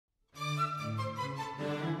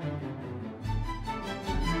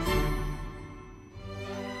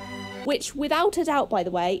which without a doubt, by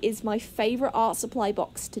the way, is my favourite art supply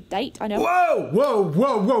box to date. I know. Whoa, whoa,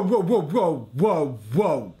 whoa, whoa, whoa, whoa, whoa,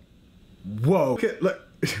 whoa, whoa, whoa. Look,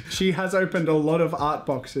 she has opened a lot of art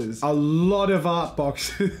boxes. A lot of art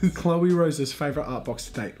boxes. Chloe Rose's favourite art box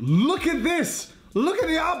to date. Look at this. Look at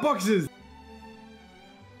the art boxes.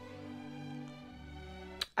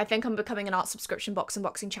 I think I'm becoming an art subscription box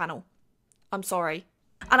unboxing channel. I'm sorry.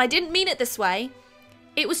 And I didn't mean it this way.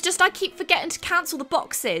 It was just I keep forgetting to cancel the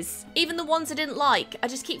boxes. Even the ones I didn't like, I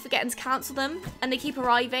just keep forgetting to cancel them and they keep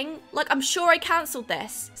arriving. Like, I'm sure I cancelled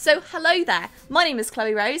this. So hello there, my name is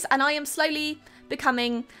Chloe Rose and I am slowly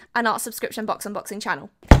becoming an art subscription box unboxing channel.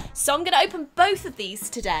 So I'm gonna open both of these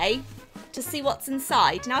today to see what's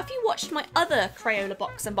inside. Now, if you watched my other Crayola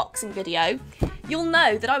box unboxing video, you'll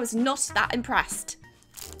know that I was not that impressed.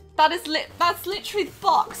 That's literally the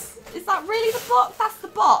box. Is that really the box? That's the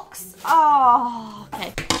box. Oh,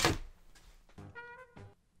 okay.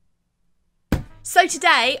 So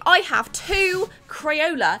today I have two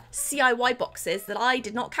Crayola CIY boxes that I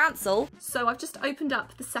did not cancel. So I've just opened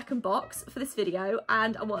up the second box for this video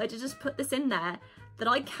and I wanted to just put this in there that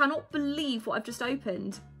I cannot believe what I've just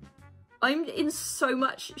opened. I'm in so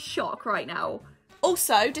much shock right now.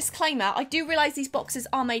 Also, disclaimer, I do realise these boxes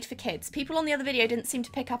are made for kids. People on the other video didn't seem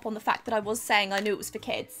to pick up on the fact that I was saying I knew it was for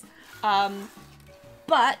kids.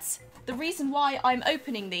 But the reason why I'm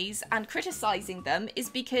opening these and criticising them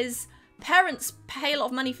is because parents pay a lot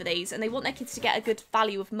of money for these and they want their kids to get a good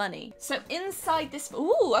value of money. So inside this,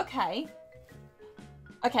 ooh, okay.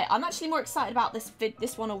 Okay, I'm actually more excited about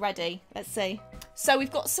this one already. Let's see. So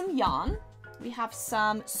we've got some yarn. We have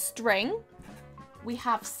some string. We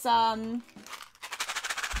have some...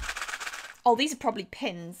 Oh, these are probably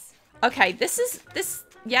pins. Okay,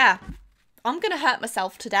 yeah. I'm gonna hurt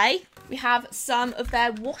myself today. We have some of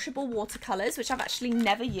their washable watercolours, which I've actually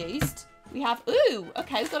never used. We have, ooh,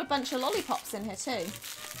 okay, we've got a bunch of lollipops in here too.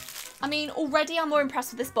 I mean, already I'm more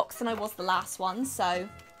impressed with this box than I was the last one, so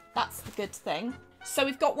that's the good thing. So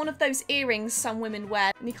we've got one of those earrings some women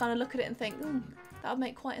wear, and you kind of look at it and think, that would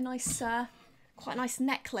make quite a nice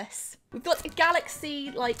necklace. We've got a galaxy,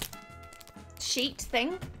 like, sheet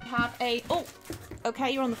thing. We have a, oh,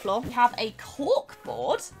 okay, you're on the floor. We have a cork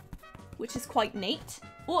board, which is quite neat.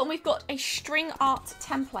 Oh, and we've got a string art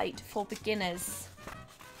template for beginners.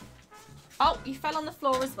 Oh, you fell on the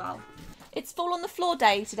floor as well. It's fall on the floor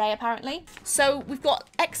day today, apparently. So we've got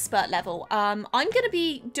expert level. I'm going to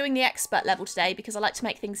be doing the expert level today because I like to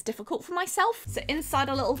make things difficult for myself. So inside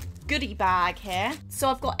a little goodie bag here. So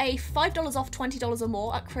I've got a $5 off $20 or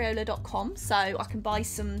more at Crayola.com. So I can buy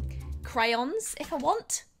some crayons if I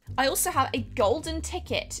want. I also have a golden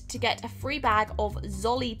ticket to get a free bag of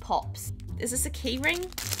Zolly Pops. Is this a key ring?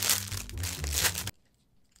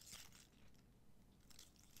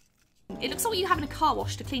 It looks like you have in a car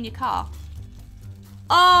wash to clean your car.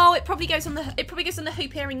 Oh, it probably goes on the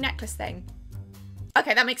hoop earring necklace thing.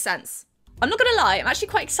 Okay, that makes sense. I'm not gonna lie, I'm actually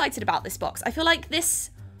quite excited about this box. I feel like this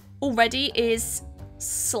already is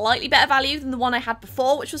slightly better value than the one I had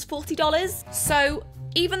before, which was $40. So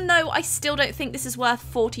even though I still don't think this is worth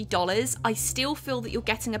 $40, I still feel that you're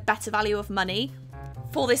getting a better value of money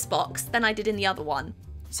for this box than I did in the other one.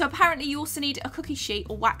 So apparently you also need a cookie sheet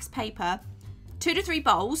or wax paper, 2 to 3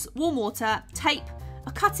 bowls, warm water, tape,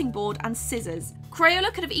 a cutting board and scissors.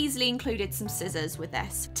 Crayola could have easily included some scissors with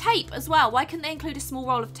this. Tape as well, why couldn't they include a small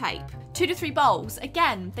roll of tape? 2 to 3 bowls,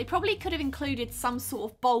 again, they probably could have included some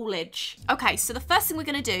sort of bowlage. Okay, so the first thing we're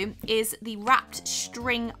gonna do is the wrapped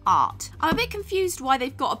string art. I'm a bit confused why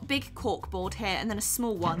they've got a big cork board here and then a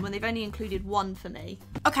small one when they've only included one for me.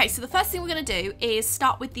 Okay, so the first thing we're gonna do is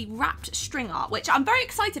start with the wrapped string art, which I'm very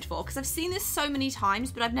excited for because I've seen this so many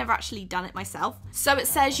times, but I've never actually done it myself. So it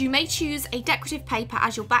says you may choose a decorative paper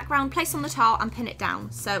as your background, place on the tile and pin it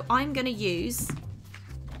down. So I'm gonna use,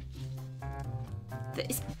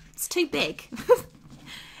 it's too big.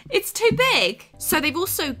 It's too big. So they've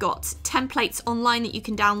also got templates online that you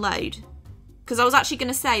can download. Because I was actually going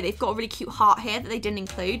to say they've got a really cute heart here that they didn't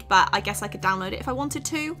include, but I guess I could download it if I wanted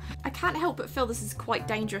to. I can't help but feel this is quite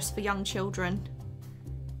dangerous for young children.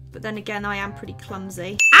 But then again, I am pretty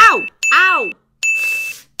clumsy. Ow! Ow!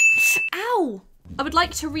 Ow! I would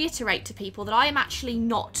like to reiterate to people that I am actually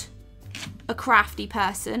not a crafty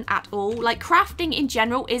person at all. Like, crafting in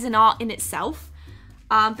general is an art in itself.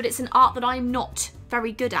 But it's an art that I'm not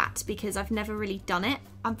very good at because I've never really done it.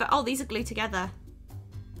 Oh, these are glued together.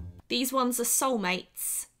 These ones are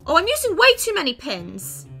soulmates. Oh, I'm using way too many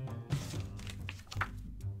pins.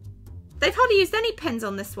 They've hardly used any pins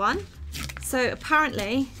on this one. So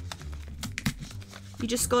apparently, you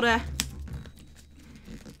just gotta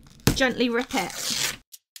gently rip it.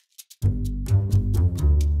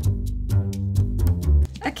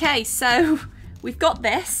 Okay, so we've got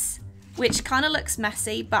this, which kind of looks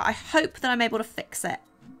messy, but I hope that I'm able to fix it.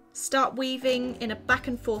 Start weaving in a back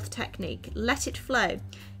and forth technique. Let it flow.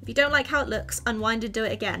 If you don't like how it looks, unwind and do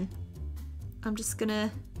it again. I'm just gonna,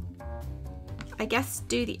 I guess,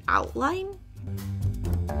 do the outline.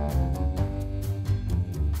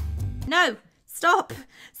 No, stop,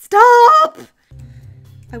 stop!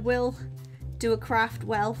 I will do a craft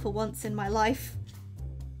well for once in my life.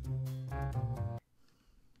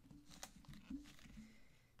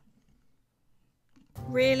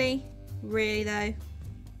 Really? Really though?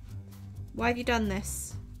 Why have you done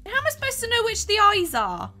this? How am I supposed to know which the eyes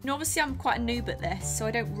are? And obviously I'm quite a noob at this, so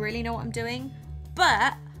I don't really know what I'm doing.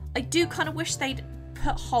 But I do kind of wish they'd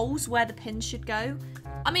put holes where the pins should go.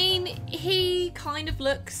 I mean, he kind of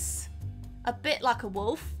looks a bit like a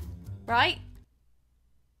wolf, right?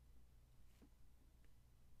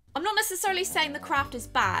 I'm not necessarily saying the craft is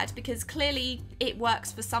bad, because clearly it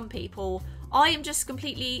works for some people. I am just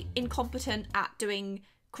completely incompetent at doing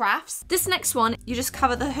crafts. This next one, you just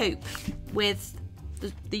cover the hoop with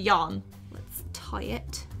the yarn. Let's tie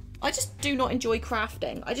it. I just do not enjoy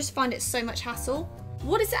crafting. I just find it so much hassle.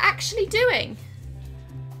 What is it actually doing?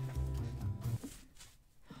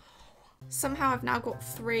 Somehow I've now got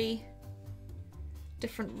 3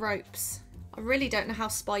 different ropes. I really don't know how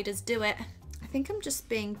spiders do it. I think I'm just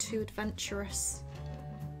being too adventurous.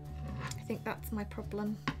 I think that's my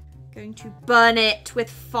problem. Going to burn it with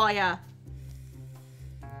fire.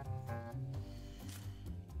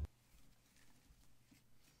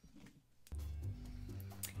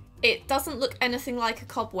 It doesn't look anything like a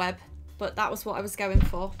cobweb, but that was what I was going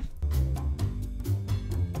for.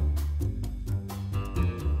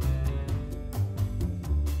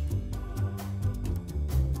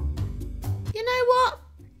 You know what?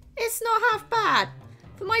 It's not half bad.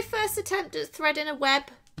 For my first attempt at threading a web,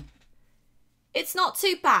 it's not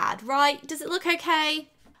too bad, right? Does it look okay?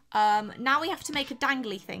 Now we have to make a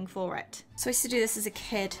dangly thing for it. So I used to do this as a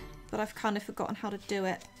kid, but I've kind of forgotten how to do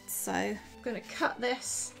it. So I'm gonna cut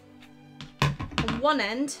this on one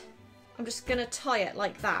end. I'm just gonna tie it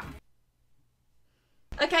like that.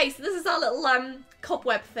 Okay, so this is our little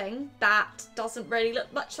cobweb thing that doesn't really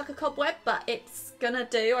look much like a cobweb, but it's gonna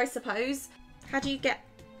do, I suppose. How do you get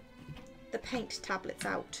the paint tablets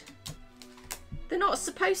out? They're not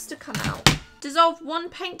supposed to come out. Dissolve 1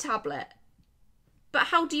 paint tablet. But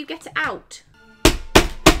how do you get it out?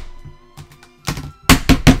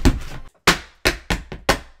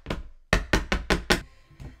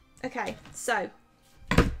 Okay, so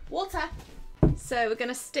water. So we're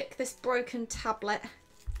gonna stick this broken tablet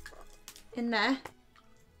in there.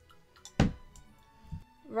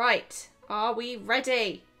 Right, are we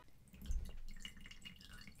ready?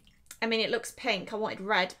 I mean, it looks pink. I wanted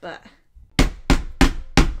red, but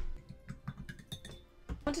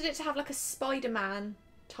I wanted it to have like a Spider-Man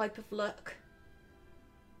type of look.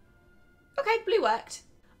 Okay, blue worked.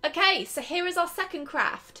 Okay, so here is our second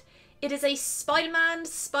craft. It is a Spider-Man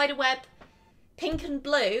spiderweb, pink and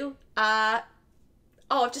blue. Oh,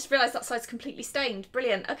 I've just realised that side's completely stained.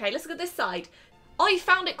 Brilliant. Okay, let's look at this side. I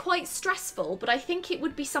found it quite stressful, but I think it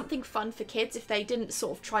would be something fun for kids if they didn't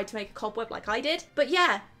sort of try to make a cobweb like I did. But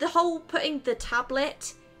yeah, the whole putting the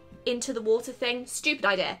tablet into the water thing, stupid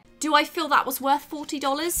idea. Do I feel that was worth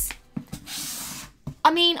 $40?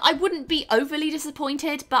 I mean, I wouldn't be overly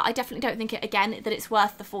disappointed, but I definitely don't think that it's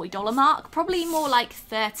worth the $40 mark. Probably more like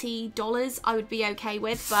 $30 I would be okay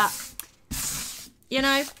with, but you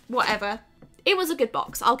know, whatever. It was a good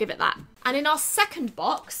box, I'll give it that. And in our second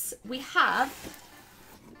box, we have,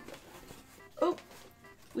 oh,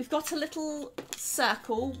 we've got a little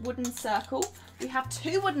circle, wooden circle. We have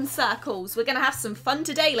 2 wooden circles. We're gonna have some fun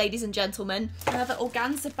today, ladies and gentlemen. Another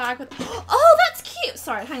organza bag with, oh, that's cute.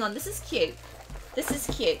 Sorry, hang on, this is cute. This is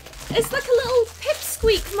cute. It's like a little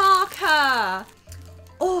pipsqueak marker.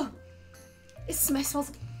 Oh, it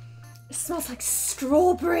smells like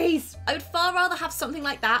strawberries. I would far rather have something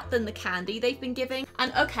like that than the candy they've been giving.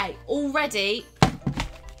 And okay, already,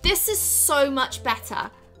 this is so much better.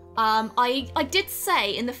 I did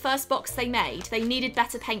say in the first box they made, they needed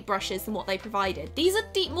better paintbrushes than what they provided. These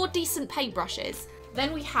are more decent paintbrushes.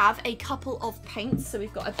 Then we have a couple of paints. So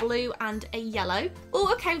we've got a blue and a yellow.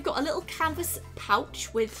 Oh, okay, we've got a little canvas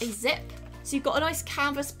pouch with a zip. So you've got a nice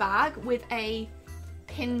canvas bag with a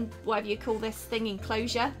pin, whatever you call this thing,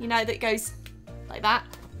 enclosure, you know, that goes like that.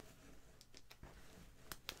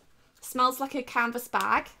 Smells like a canvas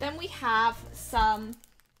bag. Then we have some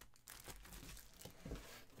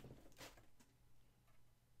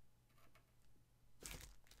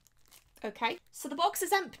okay, so the box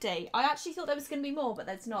is empty. I actually thought there was going to be more, but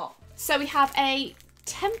there's not. So we have a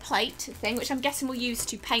template thing, which I'm guessing we'll use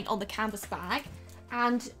to paint on the canvas bag,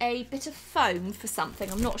 and a bit of foam for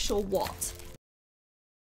something. I'm not sure what.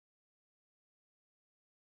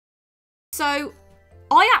 So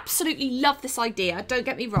I absolutely love this idea, don't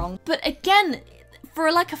get me wrong, but again,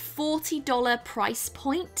 for like a $40 price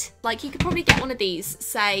point, like you could probably get one of these,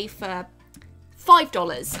 say for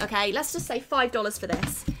 $5, okay? Let's just say $5 for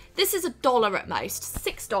this. This is $1 at most,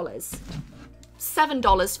 $6.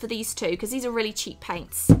 $7 for these two, because these are really cheap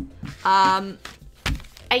paints. $8,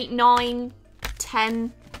 $9,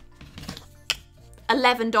 $10,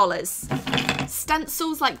 $11.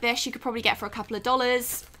 Stencils like this you could probably get for a couple of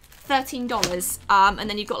dollars. $13. And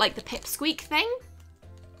then you've got like the pipsqueak thing,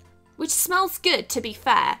 which smells good, to be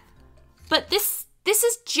fair. But this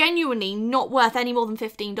is genuinely not worth any more than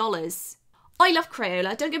 $15. I love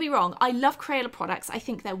Crayola, don't get me wrong. I love Crayola products. I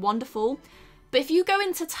think they're wonderful. But if you go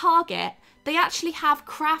into Target, they actually have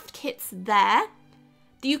craft kits there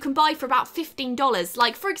that you can buy for about $15.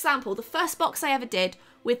 Like, for example, the first box I ever did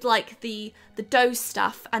with like the dough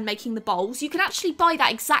stuff and making the bowls, you can actually buy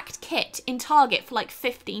that exact kit in Target for like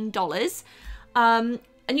 $15. And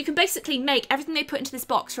you can basically make everything they put into this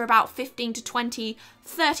box for about $15 to $20,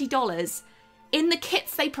 $30 in the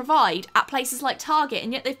kits they provide at places like Target,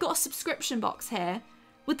 and yet they've got a subscription box here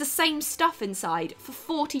with the same stuff inside for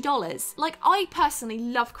 $40. Like, I personally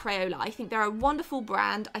love Crayola. I think they're a wonderful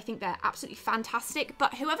brand. I think they're absolutely fantastic,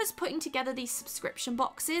 but whoever's putting together these subscription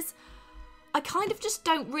boxes, I kind of just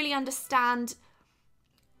don't really understand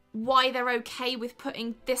why they're okay with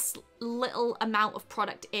putting this little amount of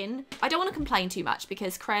product in. I don't want to complain too much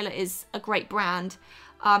because Crayola is a great brand,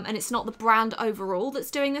 and it's not the brand overall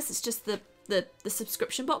that's doing this, it's just the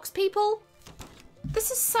subscription box people.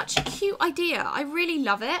 This is such a cute idea. I really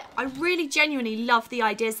love it. I really genuinely love the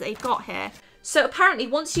ideas that they've got here. So apparently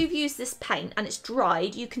once you've used this paint and it's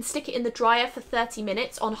dried, you can stick it in the dryer for 30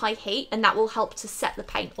 minutes on high heat, and that will help to set the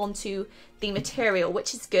paint onto the material,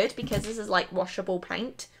 which is good because this is like washable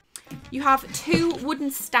paint. You have two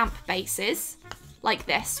wooden stamp bases like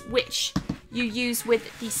this, which you use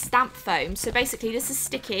with the stamp foam. So basically this is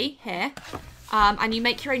sticky here, and you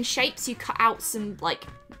make your own shapes. You cut out some like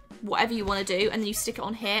whatever you want to do, and then you stick it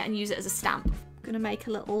on here and use it as a stamp. I'm gonna make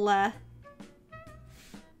a little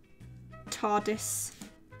TARDIS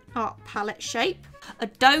art palette shape. A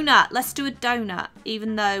donut. Let's do a donut,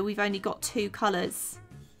 even though we've only got two colours.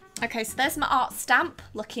 Okay, so there's my art stamp,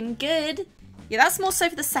 looking good. Yeah, that's more so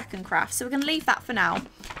for the second craft, so we're going to leave that for now.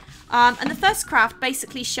 And the first craft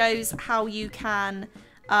basically shows how you can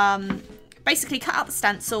basically cut out the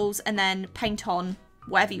stencils and then paint on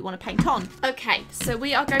whatever you want to paint on. Okay, so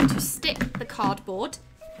we are going to stick the cardboard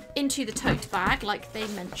into the tote bag like they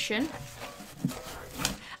mention.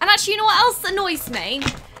 And actually, you know what else annoys me?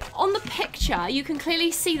 On the picture, you can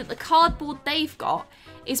clearly see that the cardboard they've got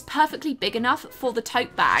is perfectly big enough for the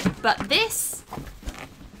tote bag, but this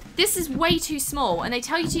is way too small, and they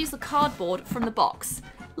tell you to use the cardboard from the box.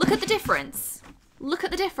 Look at the difference. Look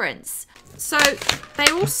at the difference. So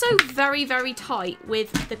they're also very, very tight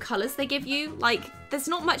with the colours they give you. Like, there's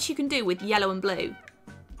not much you can do with yellow and blue.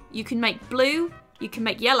 You can make blue, you can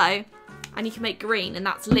make yellow, and you can make green, and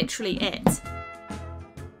that's literally it.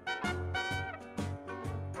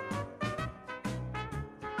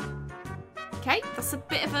 Okay, that's a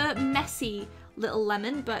bit of a messy little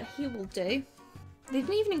lemon, but he will do. They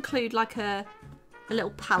didn't even include like a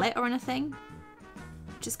little palette or anything,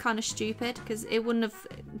 which is kind of stupid because it wouldn't have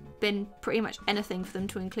been pretty much anything for them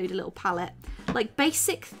to include a little palette. Like,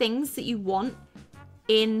 basic things that you want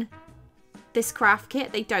in this craft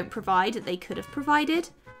kit, they don't provide, that they could have provided.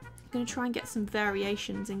 I'm going to try and get some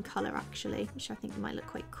variations in colour actually, which I think might look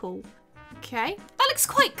quite cool. Okay, that looks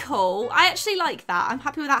quite cool. I actually like that. I'm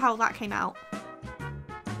happy with that, how that came out.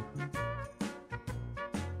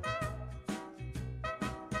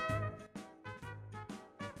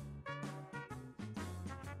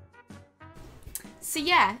 So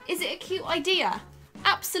yeah, is it a cute idea?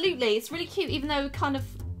 Absolutely, it's really cute, even though kind of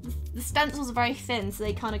the stencils are very thin, so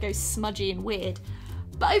they kind of go smudgy and weird.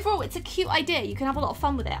 But overall, it's a cute idea. You can have a lot of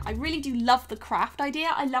fun with it. I really do love the craft idea.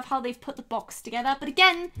 I love how they've put the box together. But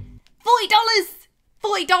again, $40!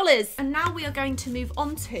 $40! And now we are going to move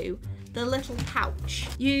on to the little pouch.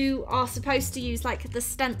 You are supposed to use like the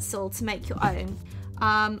stencil to make your own.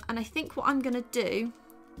 And I think what I'm gonna do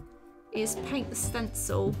is paint the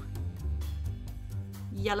stencil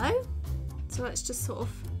yellow. So let's just sort of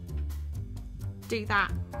do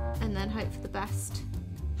that and then hope for the best.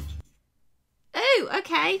 Oh,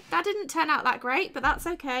 okay. That didn't turn out that great, but that's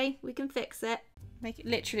okay. We can fix it. Make it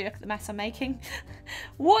literally look at the mess I'm making.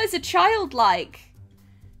 What is a child like?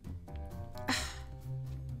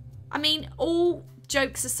 I mean, all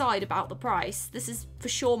jokes aside about the price, this is for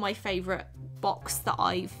sure my favourite box that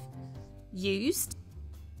I've used.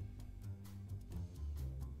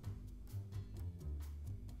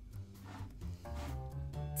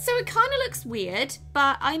 So it kind of looks weird,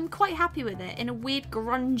 but I'm quite happy with it in a weird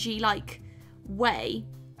grungy like way.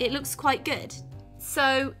 It looks quite good.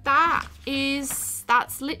 So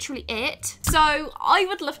that's literally it. So I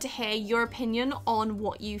would love to hear your opinion on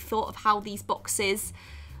what you thought of how these boxes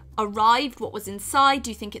arrived, what was inside.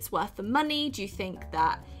 Do you think it's worth the money? Do you think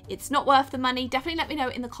that it's not worth the money? Definitely let me know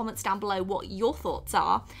in the comments down below what your thoughts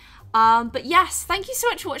are. But yes, thank you so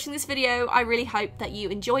much for watching this video. I really hope that you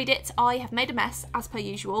enjoyed it. I have made a mess as per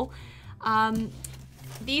usual.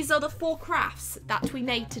 These are the 4 crafts that we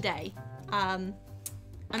made today. I'm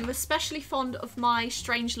especially fond of my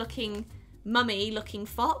strange looking mummy looking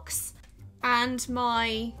fox and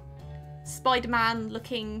my Spider-Man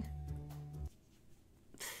looking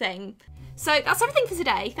thing. So that's everything for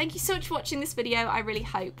today. Thank you so much for watching this video. I really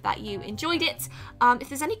hope that you enjoyed it. If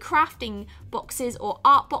there's any crafting boxes or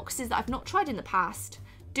art boxes that I've not tried in the past,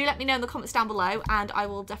 do let me know in the comments down below and I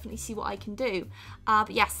will definitely see what I can do.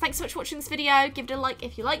 But yes, thanks so much for watching this video. Give it a like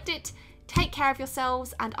if you liked it. Take care of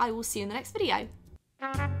yourselves and I will see you in the next video.